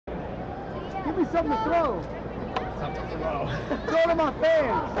Give me something to throw. Something to throw. Throw to my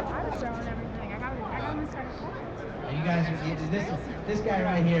fans. I was throwing everything. I got them started flying. You guys, this guy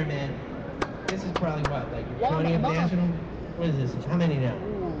right here, man. This is probably what, like 20th national? What is this? How many now?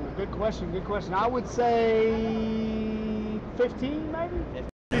 Ooh, good question, good question. I would say 15, maybe?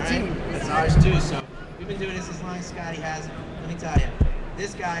 15. Right. That's ours too, so we've been doing this as long as Scotty has. Let me tell you,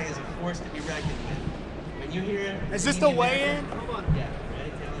 this guy is a force to be reckoned with. When you hear... Is this the weigh-in? Come on. Yeah,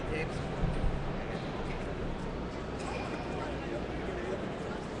 ready? Tail and tapes.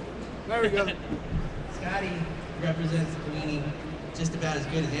 There we go. Scotty represents Panini just about as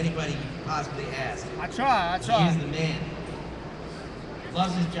good as anybody could possibly ask. I try. He's the man.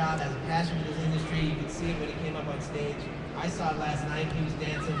 Loves his job, has a passion for this industry. You can see it when he came up on stage. I saw it last night. He was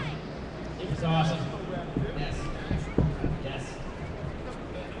dancing. It was awesome. Yes. Yes.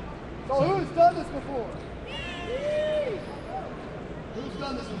 So who's done this before? Who's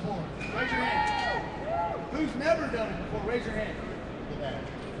done this before? Raise your hand. Who's never done it before? Raise your hand.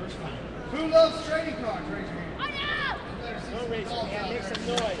 First time. Who loves trading cards? Raise your hand. Don't raise your hand. Make some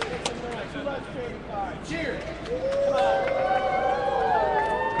noise. Make some noise. Who loves trading cards? Cheers.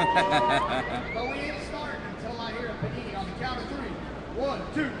 But we ain't starting until I hear a Panini on the count of 3. 1,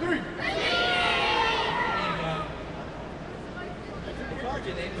 2, 3. Is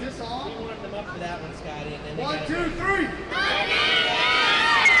this on? We warmed them up for that one, Scotty. And then 1, 2, 3.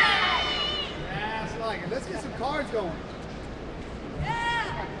 That's like it. Let's get some cards going.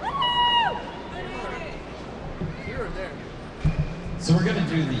 Here or there. So we're gonna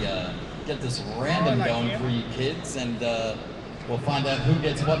do the get this random going for you kids, and we'll find out who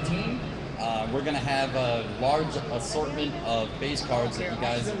gets what team. We're gonna have a large assortment of base cards that you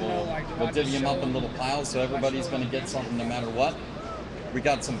guys will divvy them up in little piles, so everybody's gonna get something no matter what. We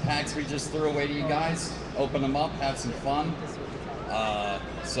got some packs we just threw away to you guys. Open them up, have some fun.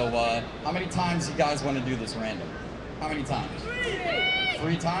 So how many times you guys want to do this random? How many times?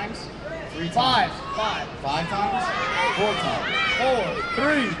 3 times? 3 times? 5. 5 times? 4 times? 4.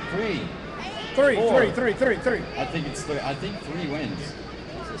 3. 3. I think it's 3. I think 3 wins.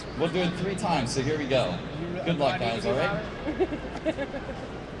 We'll do it 3 times, so here we go. Good luck, guys, all right?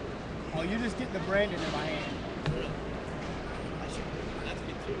 Oh, you just get the branding in my hand.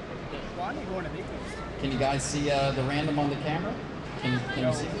 Well, I need one of these. Can you guys see the random on the camera? Can you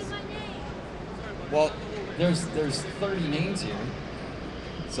see this? Well, there's 30 names here.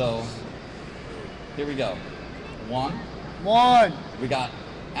 So, here we go. 1. We got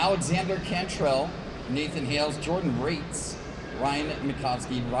Alexander Cantrell, Nathan Hales, Jordan Rates, Ryan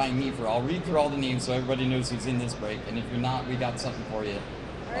Mikovsky, Ryan Nefer. I'll read through all the names so everybody knows who's in this break. And if you're not, we got something for you.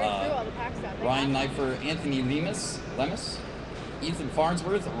 Ryan Nefer, Anthony Lemus, Ethan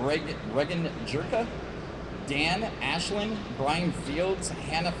Farnsworth, Regan Jerka, Dan Ashland, Brian Fields,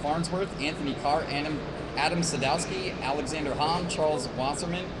 Hannah Farnsworth, Anthony Carr, Adam Sadowski, Alexander Hahn, Charles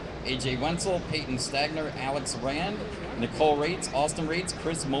Wasserman, AJ Wenzel, Peyton Stagner, Alex Rand, Nicole Rates, Austin Rates,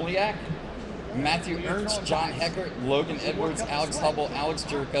 Chris Moliak, Matthew Ernst, John Heckert, Logan Edwards, Alex Hubble, Alex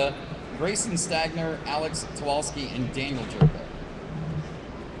Jerka, Grayson Stagner, Alex Tawalski, and Daniel Jerka.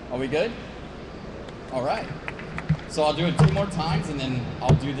 Are we good? All right. So I'll do it 2 more times, and then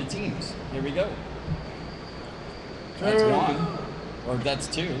I'll do the teams. Here we go. That's 1. Or that's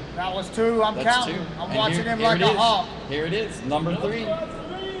 2. That was 2. I'm counting. 2. I'm watching him like a hawk. Here it is. Number 3.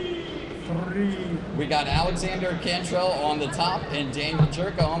 3. We got Alexander Cantrell on the top and Daniel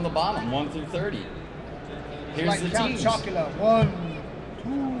Jerka on the bottom, 1 through 30. Here's like the teams. Chocula. 1,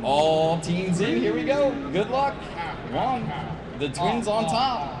 2. All teams in. Here we go. Good luck. 1. The Twins on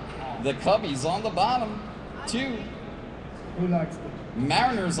top. The Cubbies on the bottom. 2. Who likes it?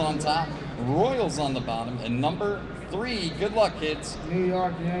 Mariners on top. Royals on the bottom. And number 3. Good luck, kids. New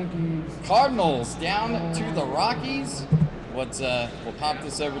York Yankees. Cardinals down to the Rockies. We'll pop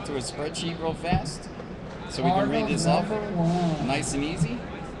this over to a spreadsheet real fast so we can read this off nice and easy.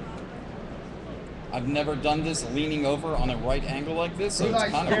 I've never done this leaning over on a right angle like this, so it's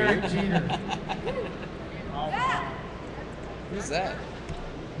kind of weird. Who's that?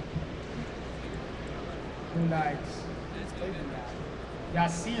 Who likes?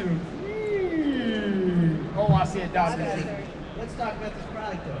 Yasir. Oh, I see it. Let's talk about this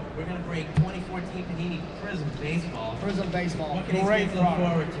product, though. We're going to break 2014 Panini Prism Baseball. Prism Baseball. What can these kids look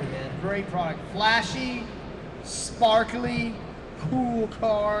forward to, man? Great product. Flashy, sparkly, cool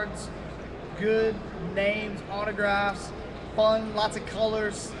cards, good names, autographs, fun, lots of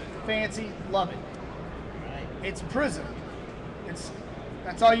colors, fancy. Love it. Right. It's Prism.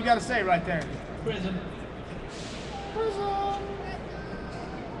 That's all you got to say right there. Prism. Prism.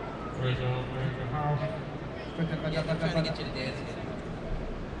 I'm trying to get you to dance again.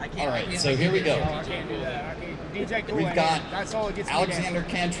 I can't. All I right, can't- so I here can't we do go. that. I can't do that. I can't. DJ Cool. We've got That's all it gets me Alexander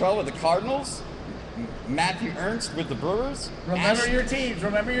Cantrell with the Cardinals, Matthew Ernst with the Brewers, Remember your teams.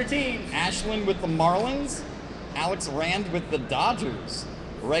 Remember your teams. Ashland with the Marlins, Alex Rand with the Dodgers,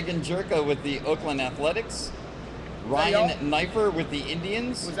 Reagan Jerka with the Oakland Athletics, Ryan Knifer with the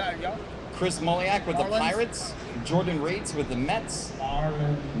Indians, Was that y'all? Chris Moliak with the Marlins? Pirates, Jordan Rates with the Mets,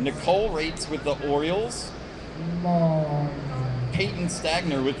 Marlins. Nicole Rates with the Orioles, Peyton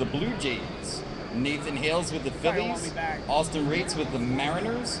Stagner with the Blue Jays, Nathan Hales with the Probably won't Phillies, be back. Austin Rates with the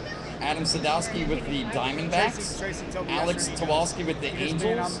Mariners, Adam Sadowski with the Diamondbacks, Tracy told me Alex yesterday, Tawalski with the he just,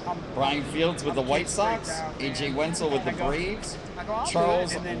 man, Angels, I'm Brian Fields with the I'm White kicked straight Sox, down, AJ man. Wenzel with the I go- Braves, I go, I'll do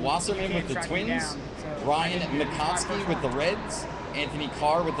Charles it, and then you Wasserman can't with the track me Twins, down, so Ryan I get my McCoskey first with the round. Reds, Anthony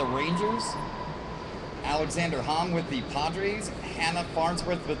Carr with the Rangers, Alexander Hahn with the Padres, Hannah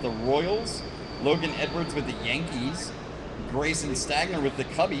Farnsworth with the Royals, Logan Edwards with the Yankees, Grayson Stagner with the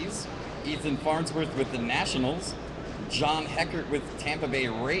Cubbies, Ethan Farnsworth with the Nationals, John Heckert with Tampa Bay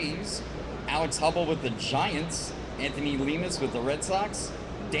Rays, Alex Hubble with the Giants, Anthony Lemus with the Red Sox,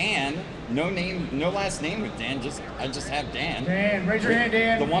 Dan, no last name with Dan, I just have Dan. Dan, raise your hand,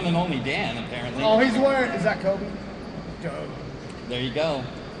 Dan. The one and only Dan, apparently. Oh, he's wearing. Is that Kobe? There you go.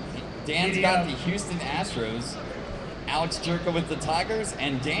 Dan's got the Houston Astros, Alex Jerka with the Tigers,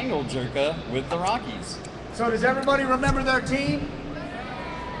 and Daniel Jerka with the Rockies. So does everybody remember their team?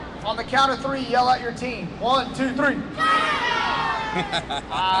 On the count of 3, yell out your team. 1, 2, 3.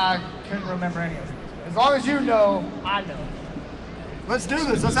 I couldn't remember any of them. As long as you know, I know. Let's do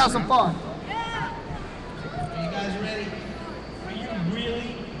this. Let's have some fun. Are you guys ready? Are you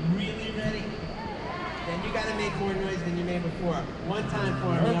really, really ready? Then you gotta make more noise than you made before. One time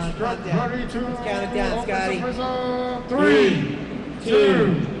for me on countdown. Ready to Let's count it down, Scotty. 3,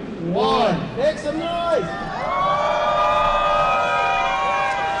 2, 1. Make some noise!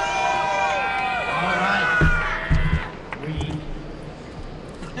 All right.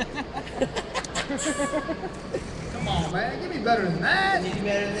 Come on, man. Give me better than that. Can you do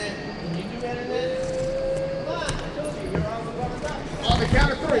better than that? Can you do better than that? Come on, I told you, you're all the warmed up. On the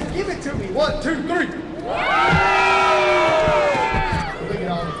count of 3, give it to me. 1, 2, 3. Look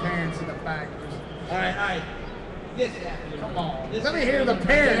at all the parents in the back. All right. This happened. Come on. This Let me hear the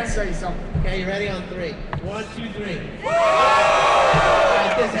parents say something. Okay, you ready on 3? 1, 2, 3. All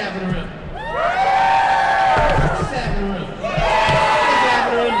right, this half of the room. This half of the room. This half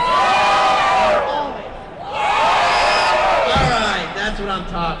of the room. All right, that's what I'm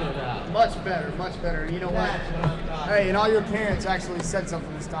talking about. Much better, much better. And you know what? That's what I'm talking Hey, and all your parents actually said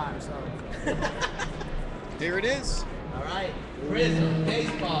something this time, so. Here it is. All right, Prism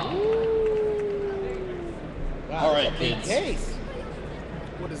baseball. Wow, All right, that's a big kids. case.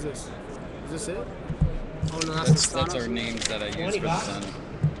 What is this? Is this it? Oh no, That's our names that I use 20 for the bucks. sun.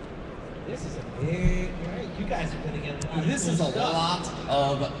 This is a big. Right, you guys are putting in a lot. This of is a cool stuff. lot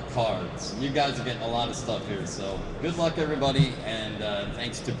of cards. You guys are getting a lot of stuff here, so good luck, everybody, and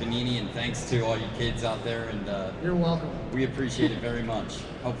thanks to Panini, and thanks to all you kids out there, and You're welcome. we appreciate it very much.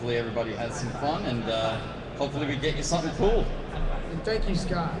 Hopefully everybody has some fun, and hopefully we get you something cool. And thank you,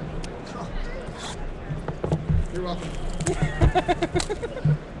 Scott. You're welcome.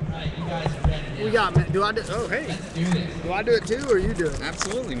 Right, you guys are ready now. We got, man. Do I do? Oh, hey. Let's do this. Do I do it too, or you do it?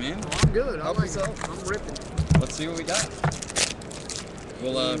 Absolutely, man. Oh, I'm good. I Help like yourself. it. I'm ripping. Let's see what we got.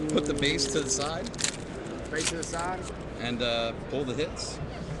 We'll put the base to the side Face to the side. and pull the hits.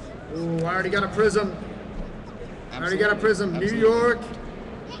 Ooh, I already got a prism. I already got a prism. Absolutely. New York.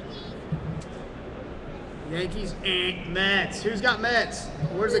 Yankees and Mets. Who's got Mets?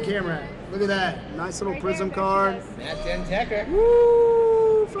 Where's the camera at? Look at that. Nice little prism card. Matt Dentecker.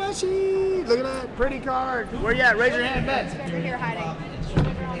 Woo! Flashy. Look at that. Pretty card. Where you at? Raise your hand, Mets. Over here hiding. Show me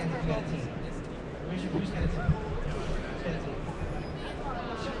your hands if you got a team. Who's got a team? Who's got a team?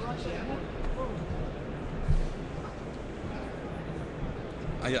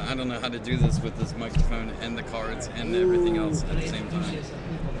 I don't know how to do this with this microphone and the cards and everything else at the same time.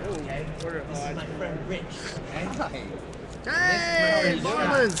 Okay. This is my friend Rich. Okay. Hey,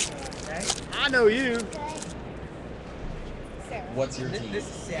 Marlins. Okay. I know you. Sarah. What's your team? This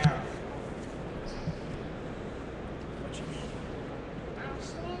is Sarah.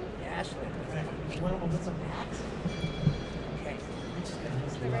 Ashley. You want to put some hats? Okay. Rich is going to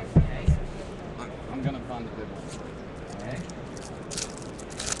hook you up, okay? I'm gonna find a good one. Okay. I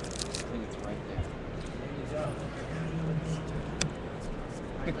think it's right there. There you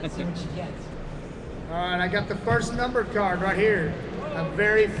go. Let's see what she gets. All right, I got the first number card right here. A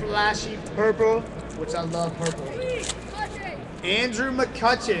very flashy purple, which I love purple. Andrew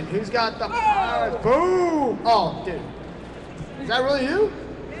McCutcheon. Who's got the boom? Oh, dude. Is that really you?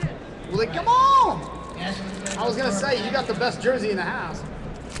 Ashley. Come on! I was gonna say you got the best jersey in the house.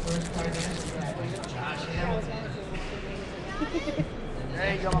 First card, Josh Hamilton.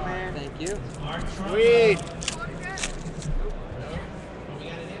 There you go, man. Thank you. Sweet. We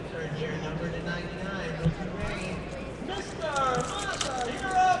got an insert here, number to 99. Rookie Ray. Mr.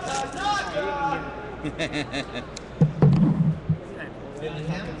 Masahiro Tanaka. Billy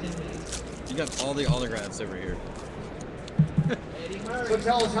Hamilton, please. You got all the autographs over here. Eddie Murray. So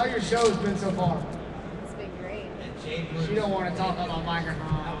tell us how your show's been so far. It's been great. And Jay Bruce. She don't want to talk on the That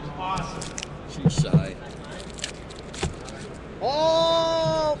microphone. was awesome. She's shy.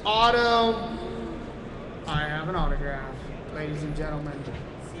 Oh, auto. I have an autograph, ladies and gentlemen.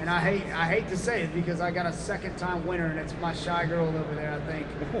 And I hate to say it because I got a second time winner and it's my shy girl over there, I think.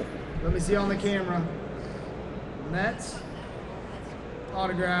 Let me see on the camera. Mets.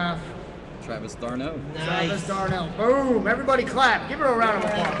 Autograph. Travis Darno. Travis Darnell. Boom. Everybody clap. Give her a round of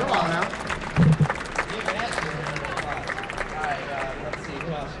applause. Come on now. Give Ashley a round of applause. All right, let's see,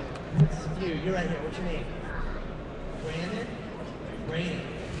 who else? This is you. You're right here. What's your name? Brandon? Brandon.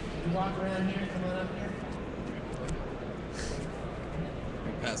 You walk around here, come on up here.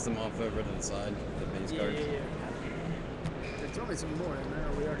 We passed them off over to the side, the base cards. Tell me some more in there.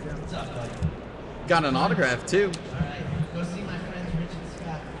 We already got What's up, buddy? Got an autograph too. All right, go see my friends Rich and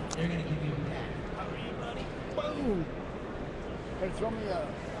Scott. They're gonna give you a pack. How are you, buddy? Boom. Hey, throw me a.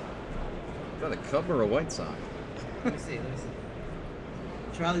 Is that a Cub or a White Sox? Let me see.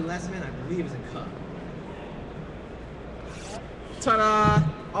 Charlie Lessman, I believe, is a Cub. Ta-da!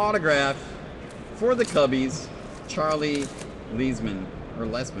 Autograph for the Cubbies, Charlie Leesman or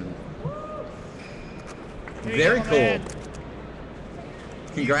Lessman. Very go, cool. man.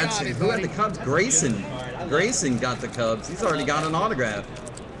 Congrats. You got it, Who had the buddy. Cubs? Grayson. Grayson got the Cubs. He's already got an autograph.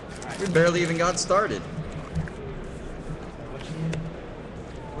 We barely even got started. What's your name?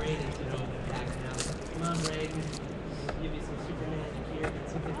 Braden, to know the pack now. Come on, Braden. We'll give you some super magic here. Get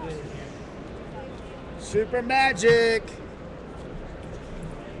something good in here. Super magic.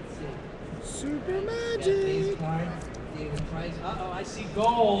 Let's see. Super Got base magic. card. David Price. Uh-oh, I see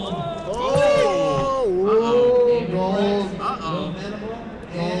gold. Oh, David gold. Price, Will Venable,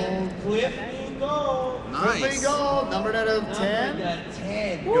 and Cliff Lee Gold. Cliffy Nice. gold. Numbered out of 10. Number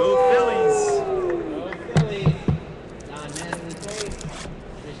 10. Go Phillies. Go Phillies. Don Natalie Pace,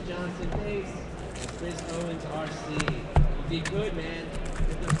 Chris Johnson Pace, and Chris Owens RC. You did good, man.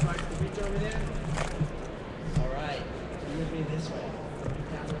 Get those cards to Rich over there. All right. You with me this way.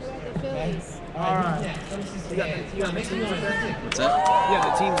 Okay? All right. Who's next? Let me see some hands. You got make some noise. That's it. What's that? Yeah,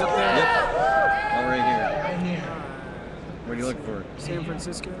 the team's up there. Yep. All right here. Right here. What are you looking for? San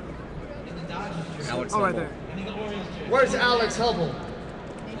Francisco. In the Dodgers jersey. Alex Oh, right Hubble. there. And in the Orioles jersey. Where's Alex Hubble? I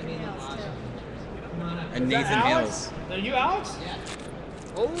mean, the Washington jersey. Come on up. And Nathan Hales. Are you Alex? Yeah.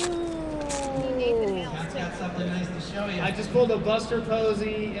 Oh. Scott's got something nice to show you. I just pulled a Buster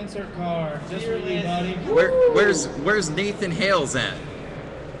Posey insert card. Just for you, buddy. Where's Nathan Hales at?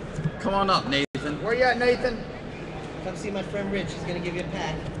 Come on up, Nathan. Where you at, Nathan? Come see my friend Rich. He's gonna give you a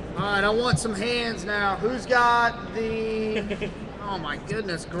pack. All right, I want some hands now. Who's got the... Oh, my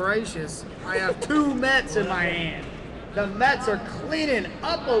goodness gracious. I have 2 Mets in my hand. The Mets are cleaning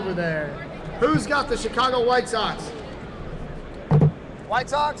up over there. Who's got the Chicago White Sox? White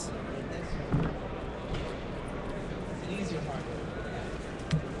Sox? It's an easier part.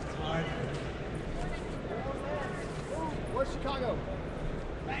 It's hard. Where's Chicago?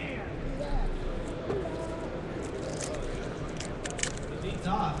 Man, The leads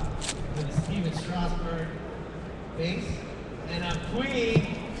off with a Steven Strasburg base and a Puig.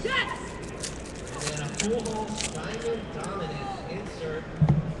 Yes! And then a Pujols Diamond Dominant insert.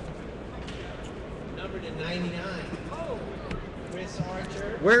 Numbered to 99. Chris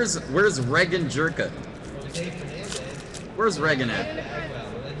Archer. Where's Regan Jerka? Jose Fernandez. Where's Regan at?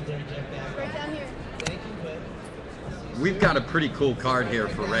 Bagwell, legendary Jeff Bagwell. Right down here. Thank you, bud. We've got a pretty cool card here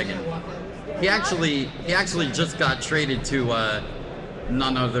for Regan. He actually just got traded to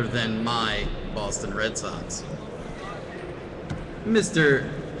none other than my Boston Red Sox. Mr.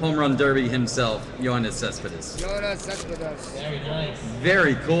 Home Run Derby himself, Yoenis Cespedes. Jonas Cespedes. Very nice.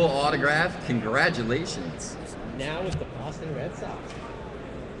 Very cool autograph. Congratulations. Now with the Boston Red Sox.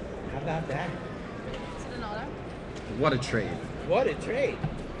 How about that? Is it an auto? What a trade. What a trade.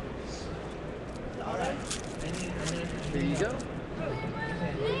 All right. There you go.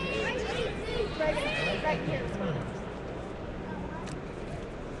 Right here. Come on.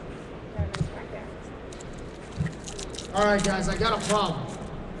 Right there. All right, guys, I got a problem.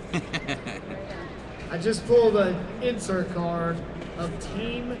 I just pulled an insert card of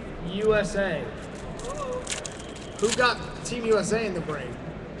Team USA. Who got Team USA in the break?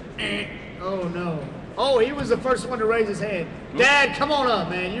 Oh no. Oh, he was the first one to raise his hand. Dad, come on up,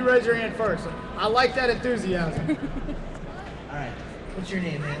 man. You raise your hand first. I like that enthusiasm. All right. What's your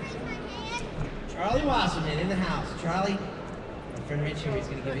name, man? Charlie Wasserman in the house. Charlie, my friend Rich here is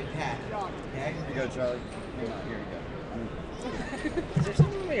going to give you a pat. Okay? Here you go, Charlie. Here you go. Is there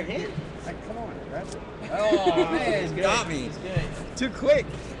something on your hand? Like, come on, grab it. Oh, man, He's good. got me. He's good. Too quick.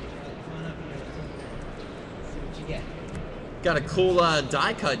 Come on up here. See what you get. Got a cool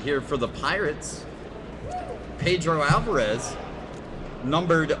die cut here for the Pirates. Pedro Alvarez,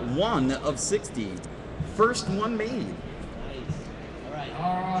 numbered 1 of 60. First one made. Nice. All right.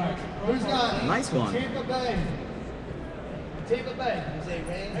 All right. Who's got it? Nice one. Tampa Bay. Tampa Bay. Jose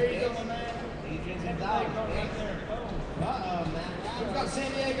Reyes. There you go, my man. Adrian Gonzalez. Uh-oh, man. Who's got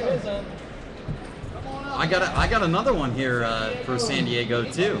San Diego? Come on up. I got another one here for San Diego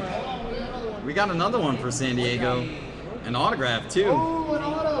too. We got another one for San Diego, an autograph too. Oh, an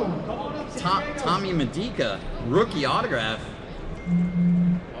auto. Come on up, San Diego. Tommy Medica, rookie autograph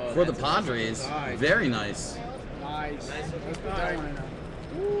for the Padres. Very nice. Nice. Let's put that one in there.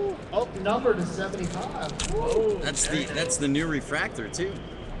 Oh, number to 75. Whoa. That's the new refractor too.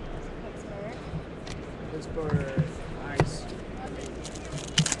 Pittsburgh. Nice.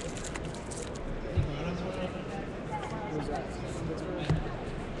 Who's that?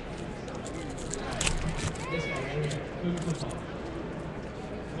 This guy right here. Cougar football.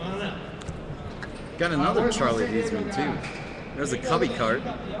 Come on up. Got another Charlie Wiesman too. There's a Cubby card.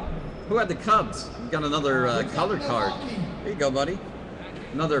 Who had the Cubs? We got another color card. There you go, buddy.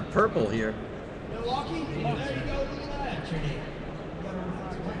 Another purple here. Milwaukee? There you go. Look at that. What's your name?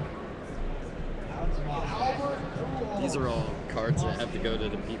 Albert. These are all cards that have to go to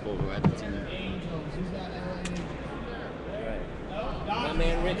the people who had the team. Angels. Who's got LA? My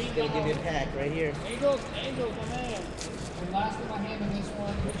man Rich is going to give you a pack right here. Angels, my man. The last time I handed this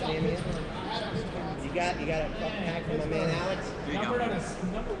one. Who's got Name is? Pittsburgh? I had a Pittsburgh. You got a pack from my man Alex? Here you Number go.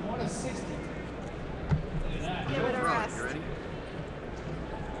 number 1 of 60. Give it a rest. You ready?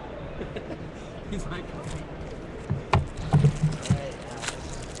 He's like, Alright, Alex.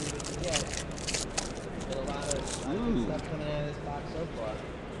 See what you get. Been a lot of stuff coming out of this box so far.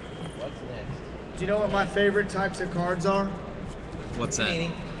 What's next? Do you know what my favorite types of cards are? what's that?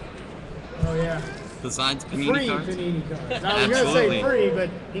 Panini. Oh, yeah. Besides Free Panini cards? Panini cards. I was going to say Absolutely. free, but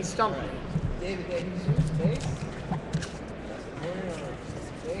he stumped me. David Jesus, base. Justin Warner on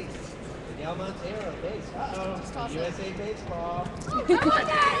base. Miguel Montero on base. Uh-oh. USA Baseball. Give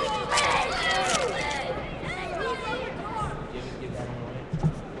that one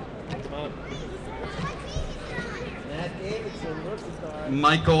away. Come on. Matt Davidson, rookie card.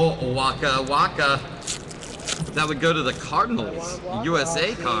 Michael Waka Waka. That would go to the Cardinals.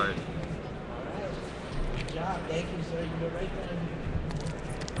 USA card. Alright. Good job. Thank you, sir. You can go right there.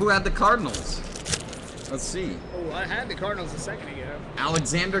 Who had the Cardinals? Let's see. Oh, I had the Cardinals a second ago.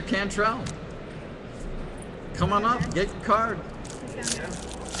 Alexander Cantrell. Come on up, get your card.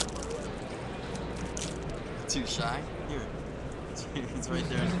 Too shy? Here. It's right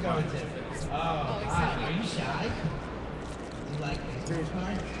there in the front. Oh, wow. Are you shy? Do you like baseball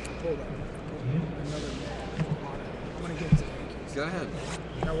card? Hold on. Another. I'm going to get it to you. Go ahead.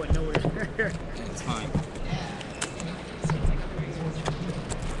 I wouldn't know where. It's fine.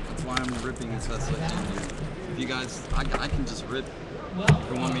 That's why I'm ripping as fast as I can here. If you guys, I can just rip.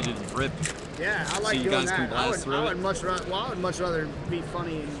 If you want me to just rip. Yeah, I like you doing guys that. can blast through I it? would much rather. Well, I would much rather be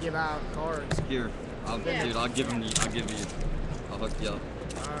funny and give out cards. Here, dude, I'll give you. I'll hook you up.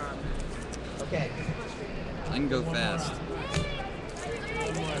 Okay. I can go fast.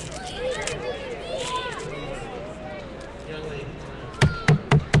 Young lady.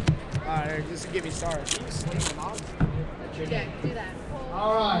 All right, just give me started. What's your Yeah, name? do that.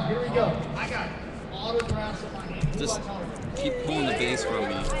 All right, here we go. I got autographs in my hand. Who Just likes autographs? keep pulling the base from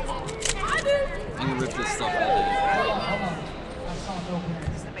me. I can rip this stuff all day. Hold on. I saw no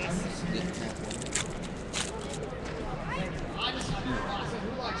parents. The base. I just have to say, who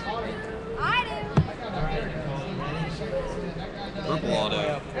likes autographs? I do. I got a haircut. That guy does. Purple auto.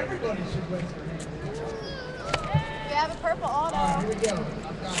 Everybody should raise their hand. We have a purple All right, auto. here we go.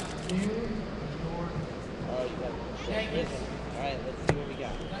 I've got you. Oh, you got Yankees. Alright, let's see what we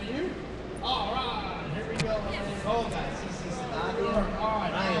got. Is that you? All right, here we go. Oh, guys. CC Sabathia, All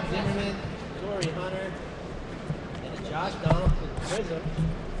right. Ryan Zimmerman, Torrey Hunter, and a Josh Donaldson Prism.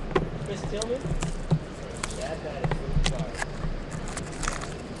 Chris Tillman. Chad Pettis, rookie card.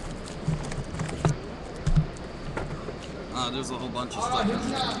 There's a whole bunch of All right, stuff.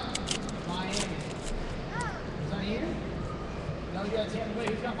 who's got Miami? Is that you? No, you got Tampa Bay.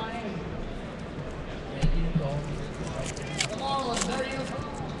 Who's got Miami? Randy Nicole. The Marlins. There you go.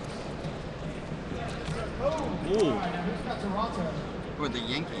 Ooh, Now who's got Toronto? for the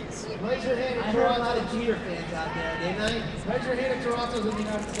Yankees. Raise your hand I if heard a lot Toronto. of cheater fans out there, didn't I? Raise your hand if Toronto's in the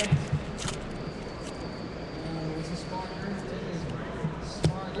United States. It's a smart girl.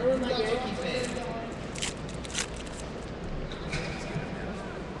 Smart Where girl. were my Yankee fans?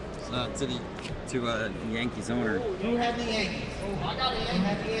 To Yankees owner. Who had the Yankees? I got a Who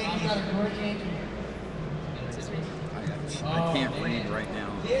had the Yankee. I Yankees? got a great Yankee. I can't read right now.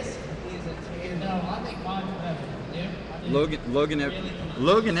 This is a tandem. No, I think mine will have it.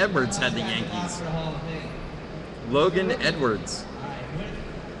 Logan Edwards had the Yankees. For the Hall of Fame. Logan Edwards. All right,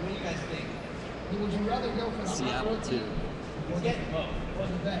 what do you guys think? Would you rather go for the Seattle hot too. We're getting both.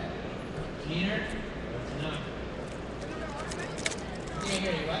 What's that? Cheater? No. Can't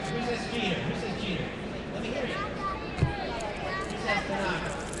hear you. What? Who says cheater? Who says cheater? Let me hear you. Who says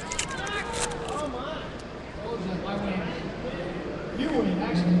Tanaka? Oh my. You win,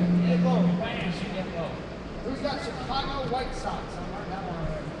 actually. Get both. Bam, you get both. Who's got Chicago White Sox? I learned that one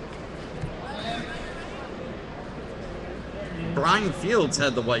already. Brian Fields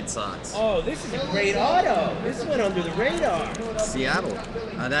had the White Sox. Oh, this is a great auto. This went under the radar. Seattle.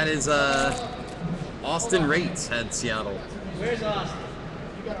 That is Austin Rates had Seattle. Where's Austin?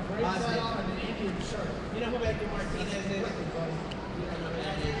 You got a bracelet Austin. on and an Indian shirt. You know who Edgar Martinez is? You don't know who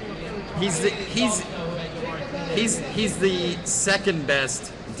that is. He's the You don't know who Edgar Martinez is. he's the second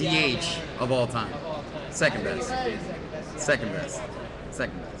best DH of all time. Of all time. Second best. Second best. Second best.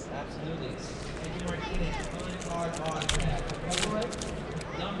 Second best. Absolutely. Edgar Martinez, on-card autograph.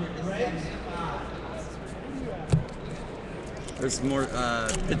 Numbered to 75. There's more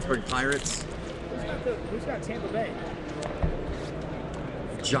Pittsburgh Pirates. Who's got Tampa Bay?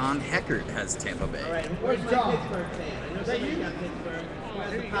 John Heckert has Tampa Bay. All right, where's my John? Pittsburgh fan? I know somebody's got Pittsburgh. Who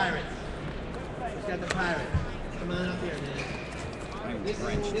has the Pirates? Who's got the Pirates? Come on up here, man. This is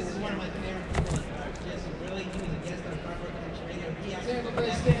one of my favorite people on Art Jesse. Really, he was a guest on Cardboard Country Radio. He actually Tampa Bay,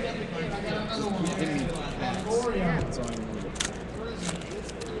 stand up again. I got another one. Longoria.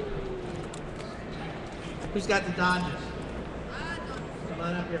 Who's got the Dodgers? Come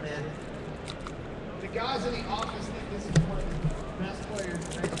on up here, man. The guys in the office think this is one of the best players in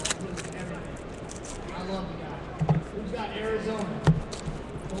baseball ever. I love the guy. Who's got Arizona?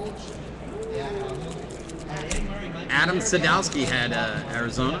 Bullshit. Adam Sadowski had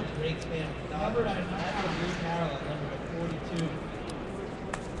Arizona. Great fan. Dodgers. That's a blue parallel, number 42.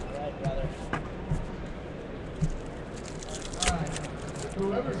 All right, brother. All right.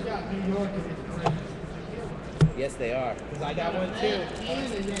 Whoever's got New York in it, great. Yes, they are. Because I got one too.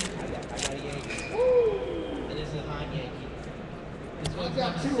 And the Yankees. I got a Yankee. And this is a hot Yankee. This I've one's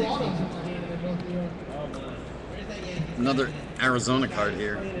got number 2 autos in 60. my hand and they're both New York. Oh, my. Where's that Yankee? Another Arizona card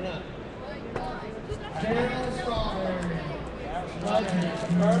here. Clean it up. Darryl Strawberry.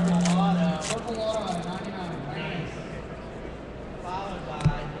 Purple auto. Purple auto at 99. Nice. Followed by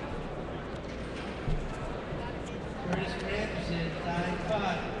Curtis Granderson, dying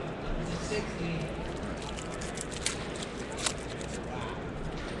cut, number 60.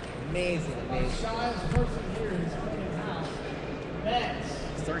 Amazing, The amazing. shyest person here is playing house. Mets.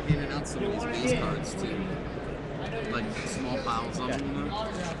 Start handing out some of these base cards too. Like small piles of them, you know?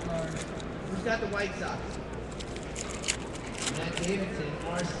 Autograph card. Who's got the White Sox? Matt Davidson,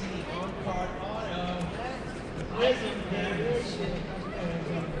 RC, on-card auto. Prison variation.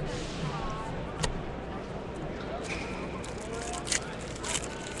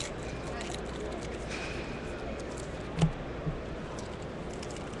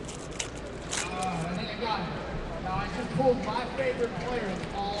 I think I got it. Now I just pulled my favorite player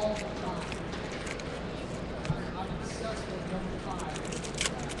of all time. I'm obsessed with number 5.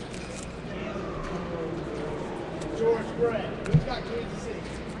 George Brett. Who's got Kansas City?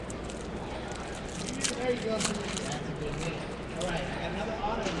 There you go. That's a good hit. All right, I got another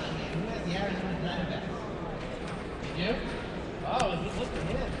auto in my hand. Who has the Arizona Diamondbacks? You? Oh, look at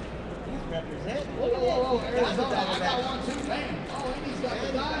him. He's representing. Look at Whoa, this. He's got the Arizona. I got Diamondbacks. one too. Bam. Oh, and he's got the And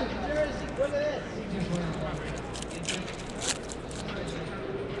he's got the Diamondbacks. jersey. Look at this. He just went.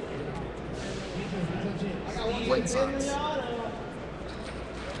 I got one White too. Sox. In the auto.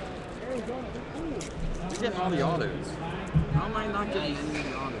 You're getting all the autos. How am I not getting any of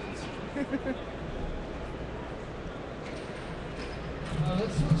the autos?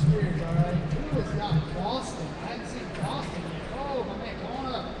 Let's switch gears, all right? Who has got Boston? I hadn't seen Boston yet. Oh, my man, come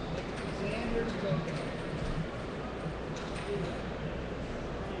on up. Xander's joking.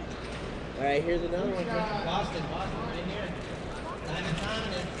 All right, here's another one for Boston. Boston, right here. Diamond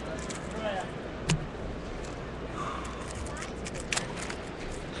Dominant.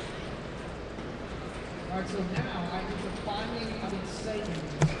 All right, so now I get to finally, I've been saving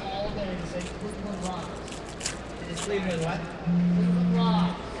this all day to say Cleveland Rocks. Cleveland what? Cleveland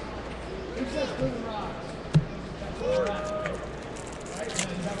Rocks. Who says Cleveland Rocks? That's where we're at. Right? Is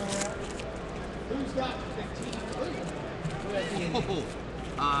that where we're at? Who's got the team Cleveland? Who has the Indians?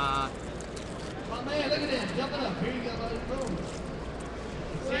 My man, look at him. Jumping up. Here you go, buddy. Boom.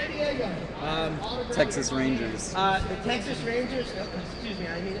 San Diego. Autograph Texas Rangers. The Texas Rangers. Oh, excuse me,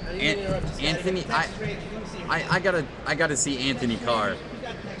 I didn't mean to interrupt you. Anthony, The Texas Rangers. Let me see. I gotta see Anthony Carr. Who's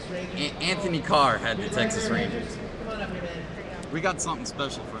got the Texas Rangers? Anthony Carr had the Texas Rangers. Come on up here, man. We got something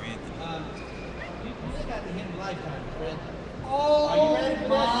special for Anthony. You got the hidden lifetime, Fred. Oh, Are you ready for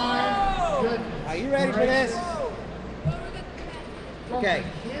my this? goodness. Are you ready for this? Okay.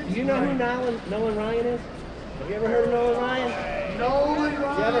 Do you know who Nolan Ryan is? Have you ever heard of Nolan Ryan? Nolan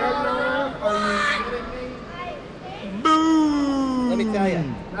Ryan. You ever heard of Nolan Ryan? Are you kidding me? Boom! Let me tell you.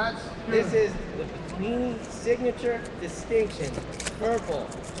 That's This is the Panini Signature Distinction. Purple,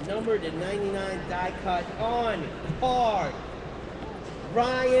 numbered to 99 die cut on card.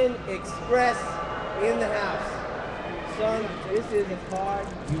 Ryan Express in the house. Son, this is a card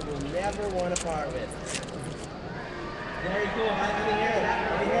you will never want to part with. Very cool. Let me hear it.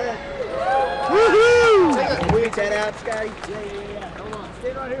 Let me hear it. Woohoo! Can you reach that out, Scotty? Yeah. Hold on.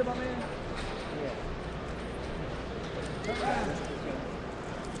 Stay right here, my man.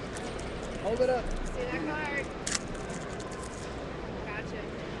 Hold it up. See that card? Gotcha.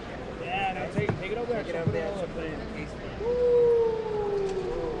 Yeah, now take it over there. Take it over there. Put it in the case.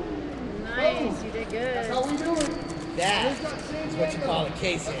 Nice, you did That's good. how we do it. That is what you call a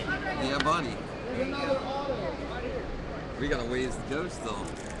case in. Yeah, buddy. There's another auto right here. We got a ways to go still.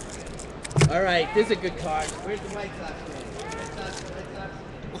 All right, this is a good card. Where's the White Sox man? Red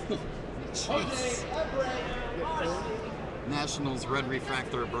Sox. Jeez. Nationals red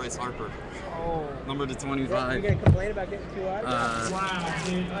refractor Bryce Harper. Oh. Number to You're 25. gonna complain about getting two autographs? Wow,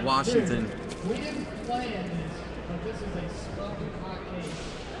 dude. Washington. Dude, we didn't plan this, but this is a smoking hot case.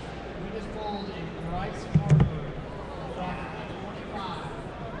 We just pulled a Bryce Harper from 25.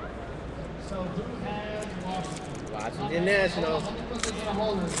 So who has Washington? Washington Nationals. Let me put this in a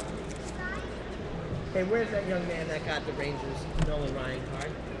holder. Hey, where's that young man that got the Rangers Nolan Ryan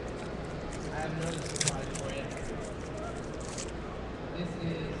card? I have another surprise for you. This is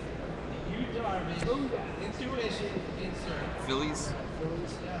the Yu Darvish Intuition insert. Phillies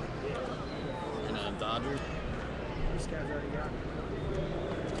Yeah. and a Dodger. This guy's already got it.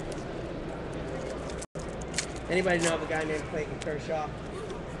 Anybody know of a guy named Clayton Kershaw?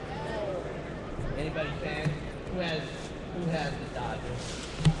 Anybody fan? Who has the Dodgers?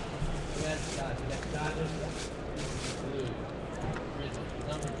 Who has the Dodgers? You got the Dodgers? This is blue. Original.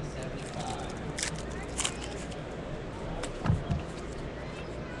 Number to 75.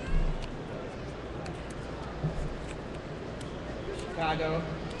 Chicago,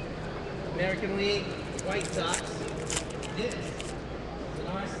 American League, White Sox. This is an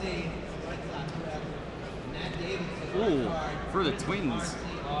RC White Sox who have Matt Davidson Ooh, card for the with Twins. RC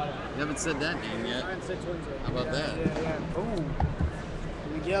auto. You haven't said that name yet. Ryan said Twins right How about that? Yeah. Boom.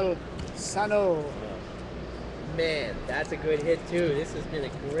 Miguel Sano. Man, that's a good hit too. This has been a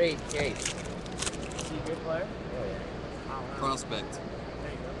great case. Is he a good player? Prospect.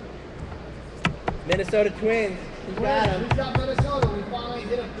 Minnesota Twins. Who's got Who's him? got Minnesota? We finally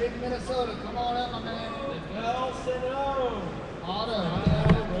hit a big Minnesota. Come on up, my man. Miguel Sano. Auto.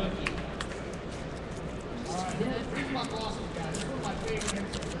 Rookie. All right, who's my Boston guy? This is one of my favorite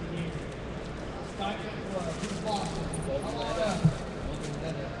answers for the year. Scott Kent, who's Boston? Come on up.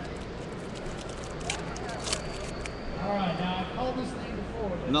 All right, now I've called this thing before.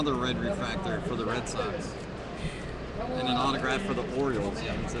 but- Another red refractor for the Red Sox. Come And on an up, autograph for man. the Orioles. You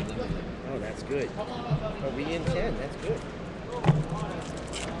haven't said that yet. Oh, that's good. Oh, we in 10. That's good.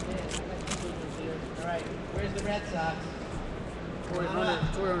 All right, where's the Red Sox? Troy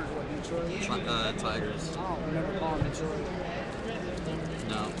Hunter's what, Detroit? Tigers. Oh, we never call him Detroit.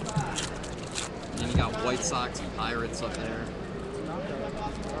 No. And then you got White Sox and Pirates up there.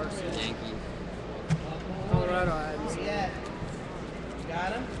 Yankee. Colorado, I hadn't seen. Yeah. You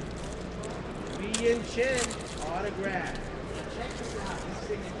got him? We in Chen. Autograph. Check this out. This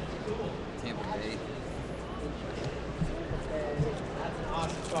signature's cool. Tampa Bay. That's an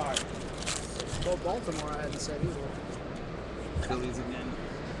awesome card. Well, Baltimore, I hadn't said either. Phillies again.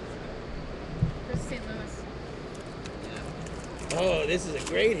 Chris St. Louis. Yeah. Oh, this is a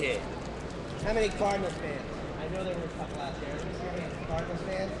great hit. How many Cardinals fans? I know there were a couple out there. Let me see how many Cardinals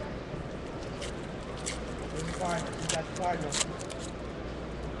fans. Where's the Cardinals? Who's got the Cardinals?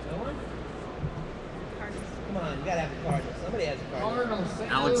 No one? Cardinals. Come on, you gotta have the Cardinals. Somebody has the Cardinals. Cardinals,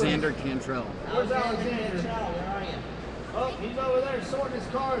 St. Alexander Cantrell. Where's Alexander? Where are you? Oh, he's over there sorting his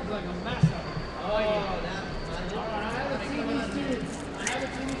cards like a mess up. Oh, that's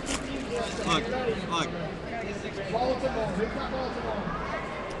Look, look. Baltimore. Who's got Baltimore?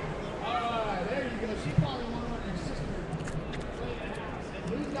 Alright, there you go. She probably won one of your sisters.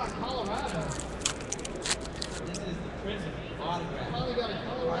 Who's got Colorado? This is the Prism autograph. Probably got a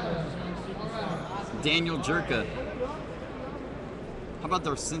Colorado. Daniel Jerka. How about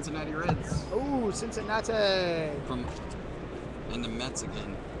those Cincinnati Reds? Ooh, Cincinnati. From and the Mets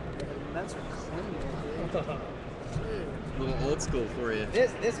again. That's clean. A little old school for you.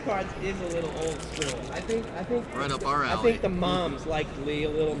 This card is a little old school. I think Right up our I alley. think the moms liked Lee a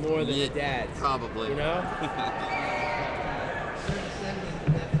little more than the dads. Probably. You know?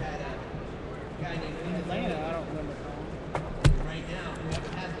 Atlanta, I don't remember. Right now, whoever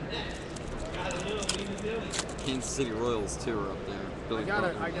has the Nets got a little Lee Billy. Kansas City Royals too are up there. Billy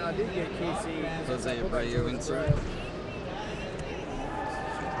I did get KC. Jose Abreu insert.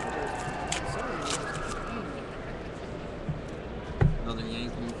 Another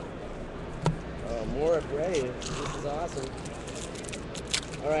Yankee. More Abreu. This is awesome.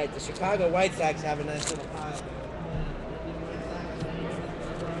 All right, the Chicago White Sox have a nice little pile.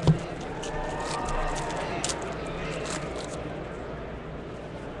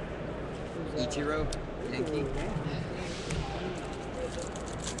 Ichiro, Yankee.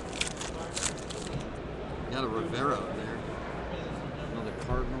 Got a Rivera up there. Another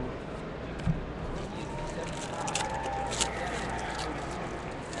Cardinal.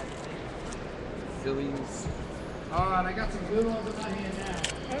 Phillies. All right, I got some good ones in my hand now.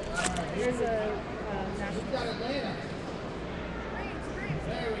 Alright, Here's a who's got Atlanta?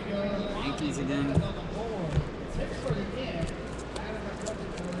 There we go. Yankees again. On the board. Pittsburgh again.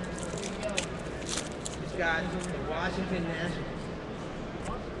 He's got the Washington Nationals.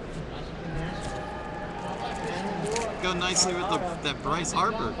 Go nicely with that Bryce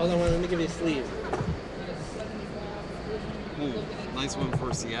Harper. Hold on, let me give you a sleeve. Ooh, nice one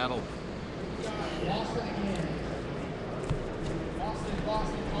for Seattle. Boston again. Boston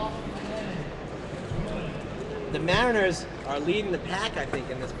again. The Mariners are leading the pack, I think,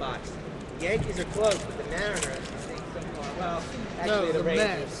 in this box. The Yankees are close, but the Mariners, I think, so far. Well, actually, No, the the Rangers.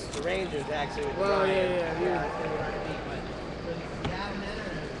 Mets. The Rangers, actually. With Well, Ryan. yeah. That's gonna be hard to beat, but for the Seattle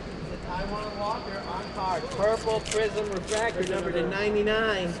Mariners, the Taiwan Walker on card. Purple Prism Refractor, number to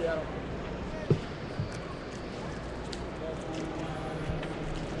 99. Seattle.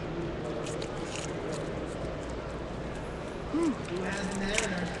 Who has the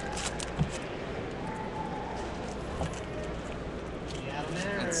Mariners? Seattle That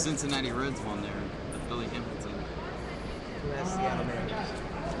Mariners. Cincinnati Reds one there. The Billy Hamilton. Who has Seattle Mariners?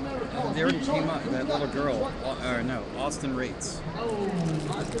 They already came up. That little girl. No, Austin Rates. Oh,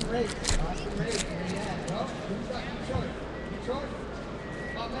 Austin Rates. Austin Rates. Where you at? Well, who's got Detroit? Detroit?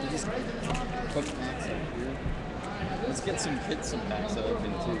 Oh, man, Just raising the arm back. put packs up here. Let's get some kids some packs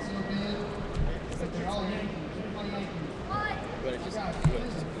open too. They're all Yankees. Everybody Yankees.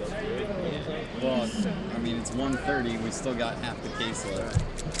 Well, I mean it's 1:30. We still got half the case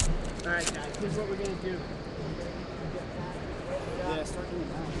left. All right, guys, here's what we're going to do. Yeah, start doing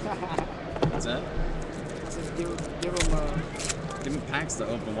that. What's that? Just give them Give them packs to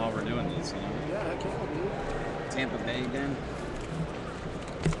open while we're doing this. You know. yeah, I can't do it. Tampa Bay again.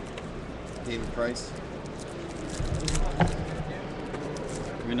 David Price.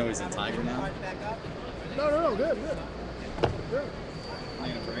 We know he's a Tiger now. No, good.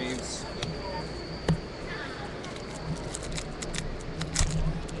 Atlanta Braves.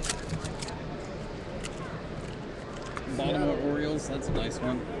 Baltimore Orioles. That's a nice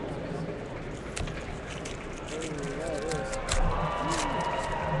one.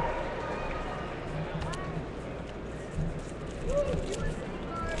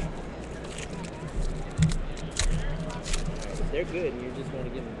 They're good, and you just want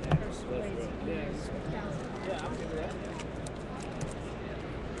to give them packs. Yeah, I'm good with that.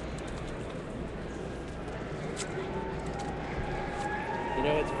 You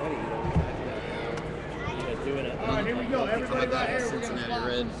know, it's funny. Doing it. All right, here we go. Everybody right here. We're going to Cincinnati fly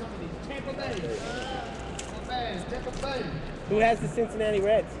Red. through some of these. Tampa Bay. Tampa Bay. Who has the Cincinnati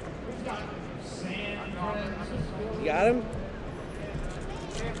Reds? Who's got Sam? You got him?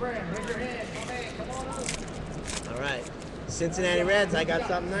 Sam Brand, raise your hand. Come on up. All right. Cincinnati Reds, I got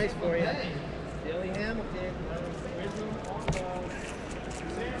something nice for you. Billy Hamilton.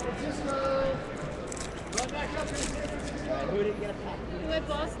 San Francisco. Run back up here, San Francisco. All right, who did get a pack? Who had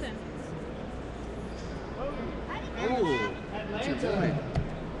Boston? Ooh, Atlanta.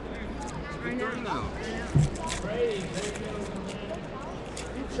 I know. no. Braves, there you go.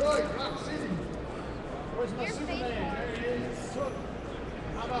 Detroit, Rock City. Where's my Superman? There he is.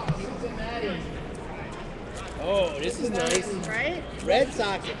 How about Cincinnati? Oh, this is nice. Right? Red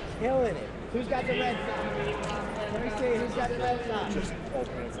Sox are killing it. Who's got the Red Sox? Let me see. Who's got the Red Sox?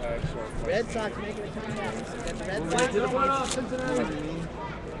 Red Sox making a comeback. Got the Red Sox.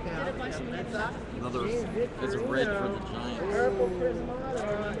 Red Sox. Another. It's red for the Giants. Purple Prism auto.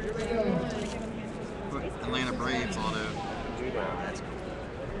 Atlanta Braves auto. That's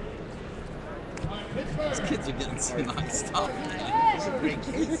These kids are getting some nice stuff. These are great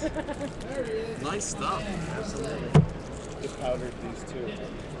kids. Nice stuff. Absolutely. Just powdered these two.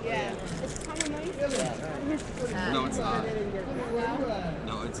 Yeah. It's kind of nice. No, it's not.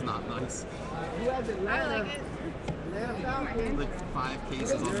 No, it's not nice. Who has it? I like it. Like 5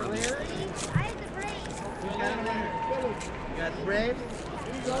 cases already. I had the Braves. You got the Braves?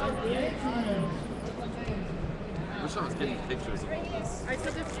 I wish I was getting pictures of all this. I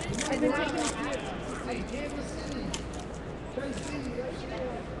took it. I've been taking it.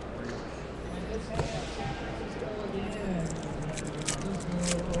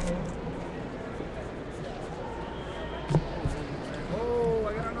 Oh, I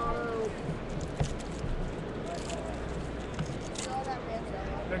got an auto.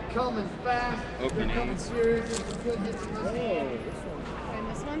 They're coming fast. Opening. They're coming serious. There's some good hits in this game. And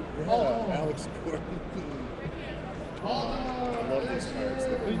this one? Oh. Alex Gordon. Oh, I love these cards.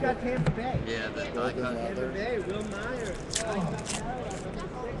 Who's got Tampa Bay? Yeah, that die Golden cut. Tampa Mother. Bay, Will Myers.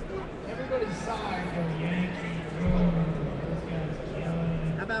 everybody's side for the Yankees.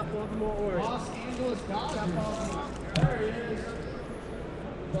 How about Baltimore Orioles? Los Angeles Dodgers. There he is.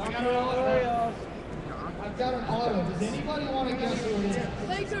 I got an auto. Orioles. I've got an auto. Does anybody want to guess who it is?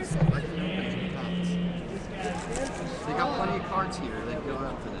 Lakers. They got plenty of cards here. They can go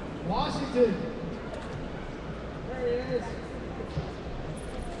out for them. Washington. There he is.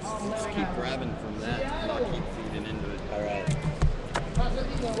 Just keep grabbing from that and not keep feeding into it. All right.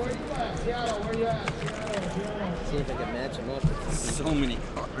 Pasadena, where you at? Seattle, where you at? Seattle. See if I can match them up. So many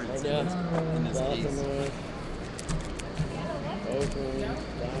cards in this case. Baltimore. Oakland.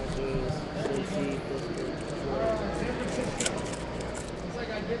 Dodgers. Cincy. Pittsburgh. San Francisco. Looks like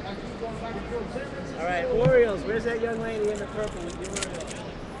I keep going back and forth. San Francisco. All right, Orioles. Where's that young lady in the purple with the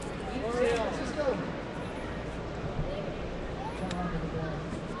Orioles? San Francisco.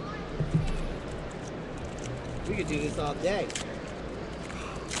 We could do this all day.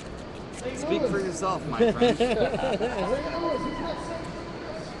 Speak for yourself, my friend. St. Louis, who's got St.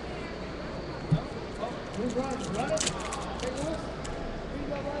 Louis? Who's running? Running? St. Louis? Who's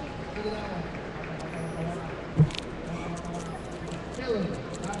got running? Look at that one. Philly.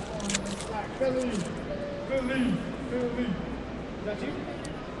 Last one in the stack. Philly. Philly. Philly. Is that you?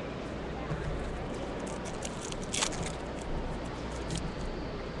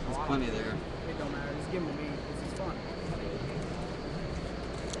 There's plenty there. It don't matter. Just give them to me. This is fun.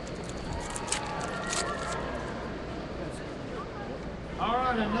 All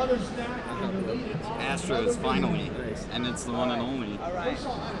right, another stack. Astros finally, and it's the one and only. All right. First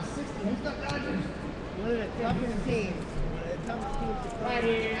off, out of 60. Who's got Dodgers? One of the toughest teams. One of the toughest teams to play. Right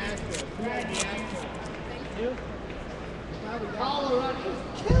here. Astros. Who had the Astros? You? Probably got Colorado. He's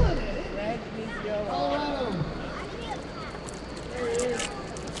killing it. Red means yellow. Colorado. There he is.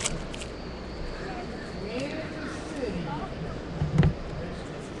 Kansas City.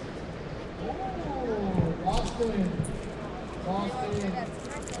 Oh, Boston. Boston.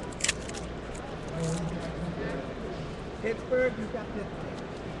 Pittsburgh, who's got Pittsburgh?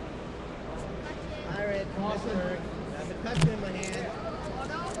 Pirates, Pittsburgh. I have a touch in my hand.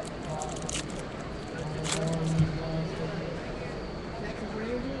 Texas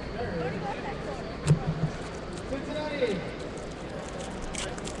Rangers. Cincinnati.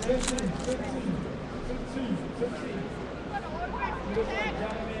 Cincinnati. He looks like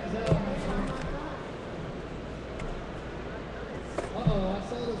Johnny Manziel. Uh-oh, I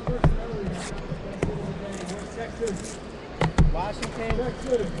saw this person earlier. Where's Texas? Washington.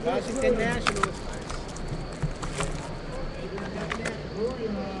 Texas. Washington Nationals.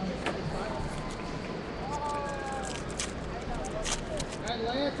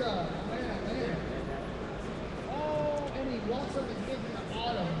 Atlanta. Oh, and he walks up and gives me the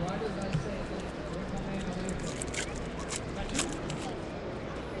auto right as I say it. Where's my man Atlanta? That you?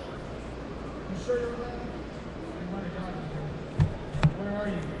 You sure you're Atlanta? You might have got it. Where are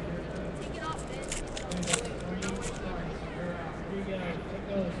you? Take it off, bitch. Where are you? Nice. You're out. Here you go. Take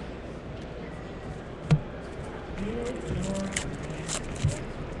those.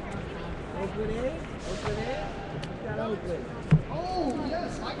 Oakland A? Oakland A? Who's got Oakland? Oh,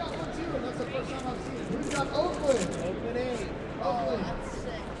 yes, I got one too, and that's the first time I've seen it. Who's got Oakland? Oakland A. Oakland. That's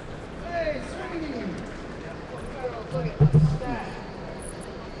sick. Hey, Sweeney. Look at the stat.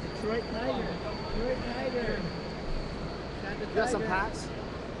 Detroit Tigers. You got some packs?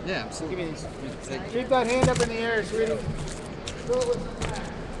 Yeah, absolutely. Give me these. Take- Keep that hand up in the air, sweetie. Fill it with some packs.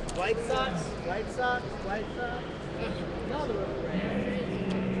 White Sox, White Sox, White Sox. Another one.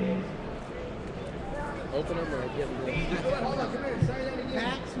 Open them or give them Hold on, come here. Say that again.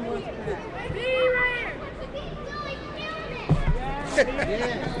 Packs, more packs. Yeah.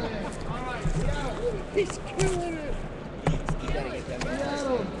 All right, Seattle. He's killing it. You gotta get that man.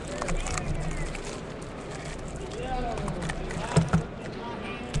 Seattle.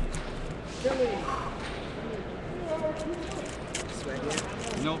 Philly.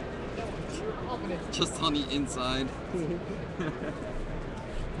 Nope. Just on the inside.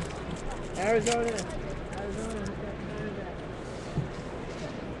 Arizona.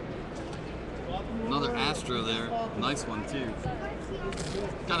 Another Astro there. Nice one too.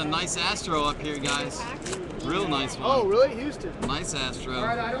 Got a nice Astro up here, guys. Real nice one. Oh, really? Houston. Nice Astro. All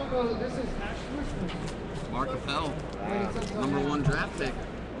right, I don't know. This is Mark Appel. #1 draft pick.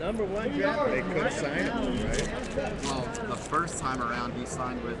 Number 1 draft They pick. could have signed him, right? Well, the first time around he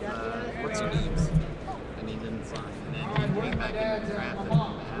signed with what's her names, and he didn't sign, and then he came back in the draft after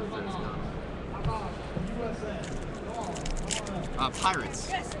his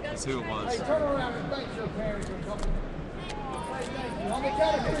Pirates is who it was. Hey, turn around and thank your parents for coming. Say thank you. On the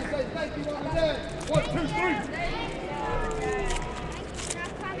count of 3, say thank you, Mom and Dad. 1, 2, 3.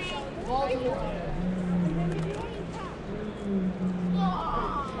 Baltimore.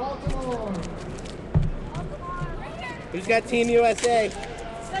 Baltimore. Who's got Team USA?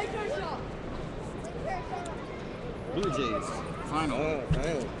 Blue Jays, final. Oh,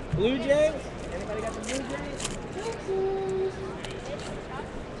 finally. Blue Jays? Anybody got the Blue Jays?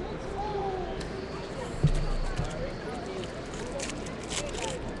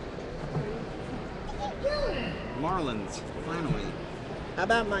 Marlins, finally. How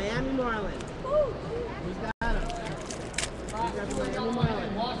about Miami Marlins? Who's got them? Who's got the Miami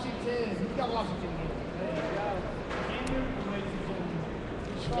Marlins? Washington. Who's got Washington here?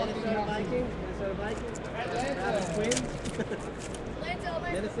 Minnesota Vikings? Minnesota Vikings? Minnesota Twins?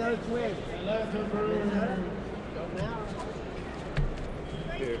 Minnesota Twins. Minnesota? Go now.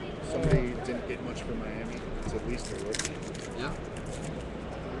 If somebody didn't get much from Miami, it's at least a rookie. Yeah.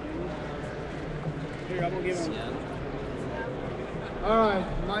 Here, I'm going to give him. Seattle. All right,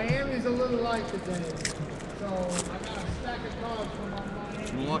 Miami's a little light today, so I got a stack of cards from my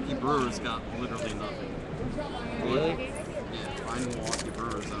Miami. Milwaukee Brewers got literally nothing. Who's got Miami? Really? Yeah, find Milwaukee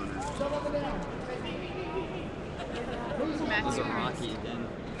Brewers owner. Shove up and down. Who's This is a Rocky again.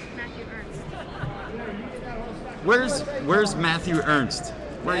 Matthew Ernst. Where's Matthew Ernst?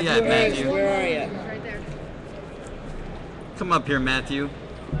 Where you at, Matthew? Where are you? Right there. Come up here, Matthew.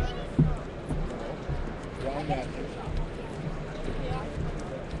 Wrong Matthew.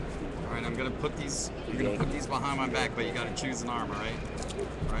 All right, I'm gonna put these. You're gonna put these behind my back, but you gotta choose an arm, all right?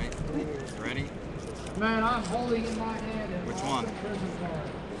 All right. You ready? Man, I'm holding in my hand a Which awesome one? prison card.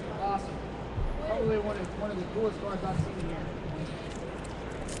 Awesome. Probably one of the coolest cards I've seen here.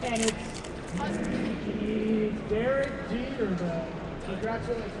 And it's Derek Jeter.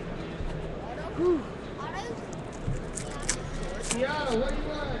 Congratulations. Seattle, what do you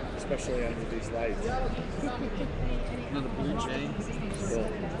want? Especially under these lights. Seattle keeps coming. Another Blue Jay. Cool.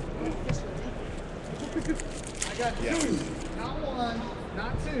 I got two. Yes. Not one,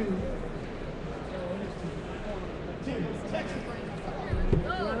 not two. Two. Texas Rangers. You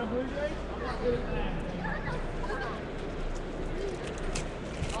want a Blue Jay? I'm not good at that.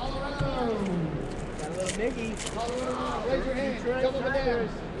 Colorado. Got a little Mickey. Colorado. Raise your hand. Double the Tigers.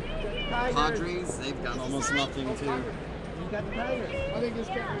 down. Padres, they've got almost nothing too. Who's got the Tigers? I think this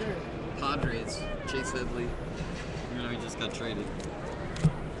guy right here. Padres, Chase Headley. You know he just got traded.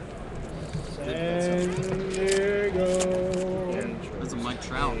 San Diego. There's a Mike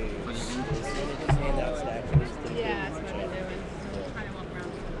Trout. But he Handout stack. Yeah, that's what they're doing. Trying to walk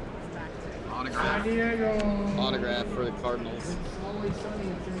around back. San autograph. Diego. Autograph for the Cardinals. It's always sunny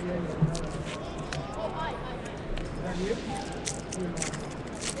in San Diego. Is that you?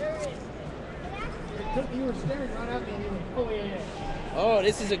 You were staring right at me and you went, oh yeah, yeah. Oh,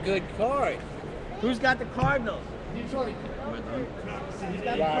 this is a good card. Who's got the Cardinals? Detroit. Am I done? Who's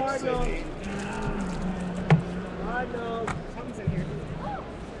got the Rock Cardinals? City. Cardinals. Something's in here.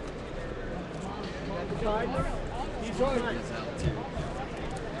 Got the Cardinals? Detroit. He's out too.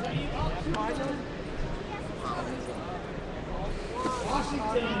 Cardinals?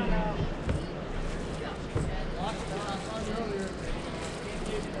 Washington. Washington, I saw you earlier.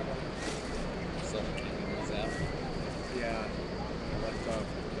 So he's out. Yeah. I left off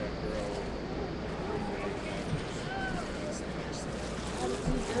that girl.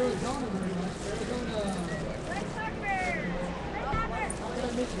 Arizona very much. Arizona. How did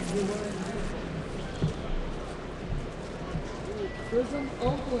I miss you? You were in Prism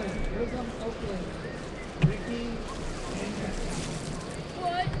Oakland. Prism Oakland. Ricky and Jessica.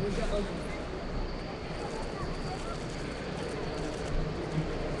 What? Where's that Oakland?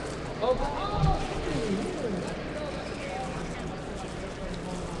 Oakland. Oh!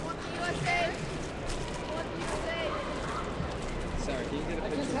 Sorry, can you get a I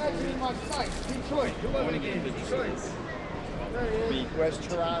picture? just had you in my sights. Detroit. I want to get a picture of this. There he is. West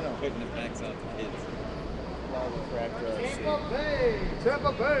Toronto. Putting the backs out for kids. Tampa Bay.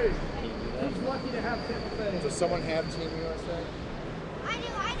 Tampa Bay. Can you do that? Who's lucky to have Tampa Bay? Does someone have Team USA? I do.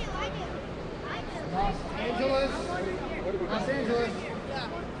 Los Angeles. Los Angeles.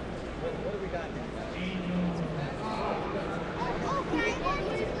 What do we got now?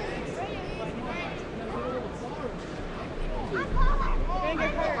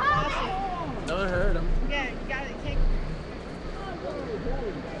 Don't hurt him. Yeah, you got it. Take.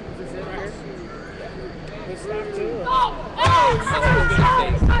 Is this it right here? This lap two?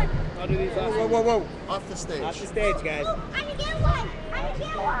 I'll do these last. Whoa. Off the stage. Off the stage, guys. I can get one.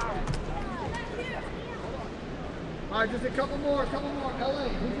 All right, just a couple more. LA.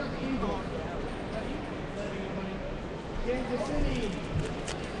 Who's got the Eagles? Kansas City.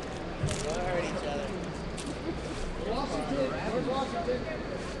 Don't hurt each other. Washington. Where's Washington?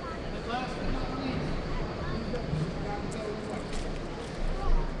 And last but not least,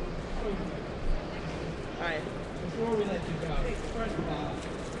 All right, before we let you go, first of all,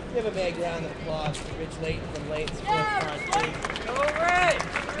 give a big round of applause to Rich Layton from Layton Sports Cards, please.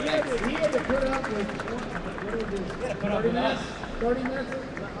 he had to put up with, what is this? gotta put up 30 with minutes? us. 30 minutes?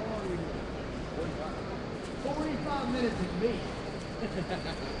 How long are you? 45 minutes with me.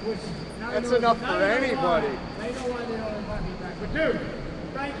 Which, now That's they know- enough now for they know anybody. why. They know why they don't invite me back. But dude,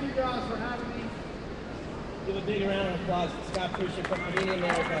 thank you guys for having me. Give a big round of applause to Scott Pusher from Panini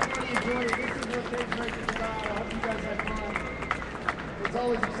America. Everybody enjoyed it. This is what Cage Racing is about. I hope you guys had fun. It's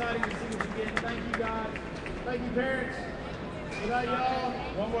always exciting to see what you get. Thank you guys. Thank you parents. Without y'all,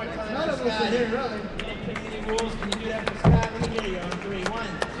 One more time. none of for us Scott. are here really. You didn't pick any rules. Can you do that for Scott? Let me hear you on three. 1,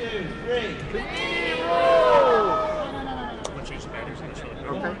 2, 3.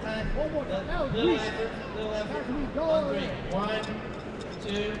 One more time. One more time. No, Little please. effort. Little effort. After we go On over three. it. 1,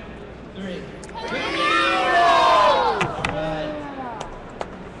 2, 3. All right.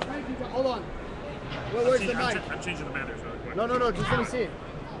 Thank you guys. Hold on. Where's the mic? I'm changing the matters really quick. No. Just let me see it.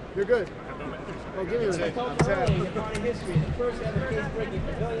 You're good. Oh, give me the I told you earlier, you're part of history. The first ever case-breaking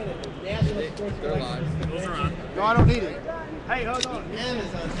pavilion at the National Sports Collections Those are on. No, I don't need it. Hey, hold on. You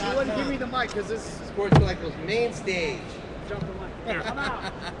wouldn't give me Amazon.com. the mic because this Sports Collectibles main stage. jumped the mic. Come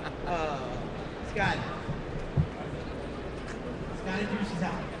out. Scott. Scott introduces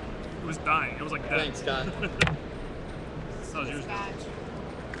out. It was dying. It was like dead. Thanks, Scott. So yours. Is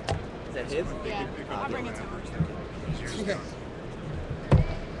that his? Yeah, I'll bring it to him.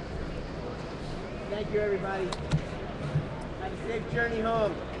 Thank you, everybody. Have a safe journey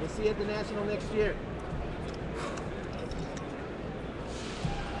home. We'll see you at the National next year.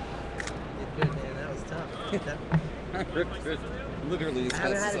 Did good, man. That was tough. Literally, his I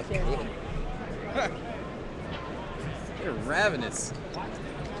haven't ass had is a up chance. good. You're ravenous.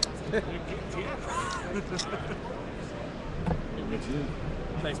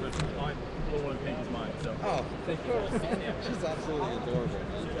 Thanks, man. Mine. The little one pink is mine. So. Oh, thank you. She's absolutely adorable.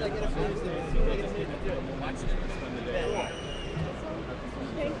 Should I get a finish there? Should I get a finish there?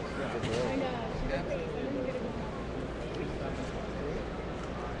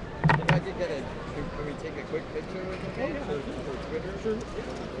 If I could get a, can we take a quick picture with him for Twitter? Sure.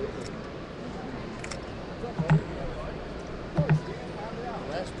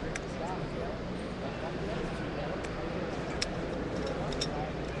 Last week.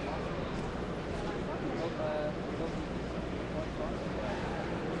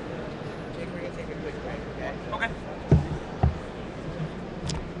 Jake, we're gonna take a quick break, okay? Okay.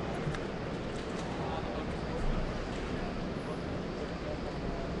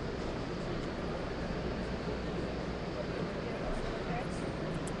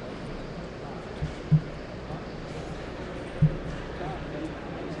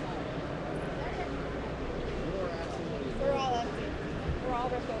 We're all empty. We're all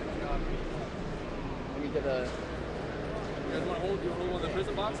left over. Let me get a, You guys want to hold one of the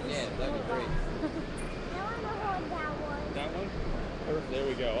prison boxes? yeah, that'd be great. I want to hold that one. That one? There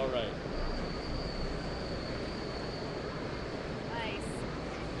we go. All right. Nice.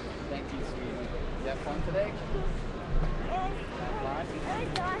 Thank you, sweetie. You have fun today? High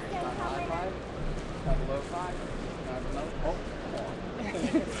five? Have a low five? Have another? Oh, come on. What's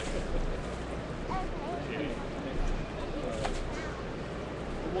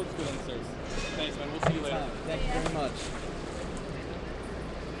good inserts? Thanks, man. We'll see you later. Thank you very much.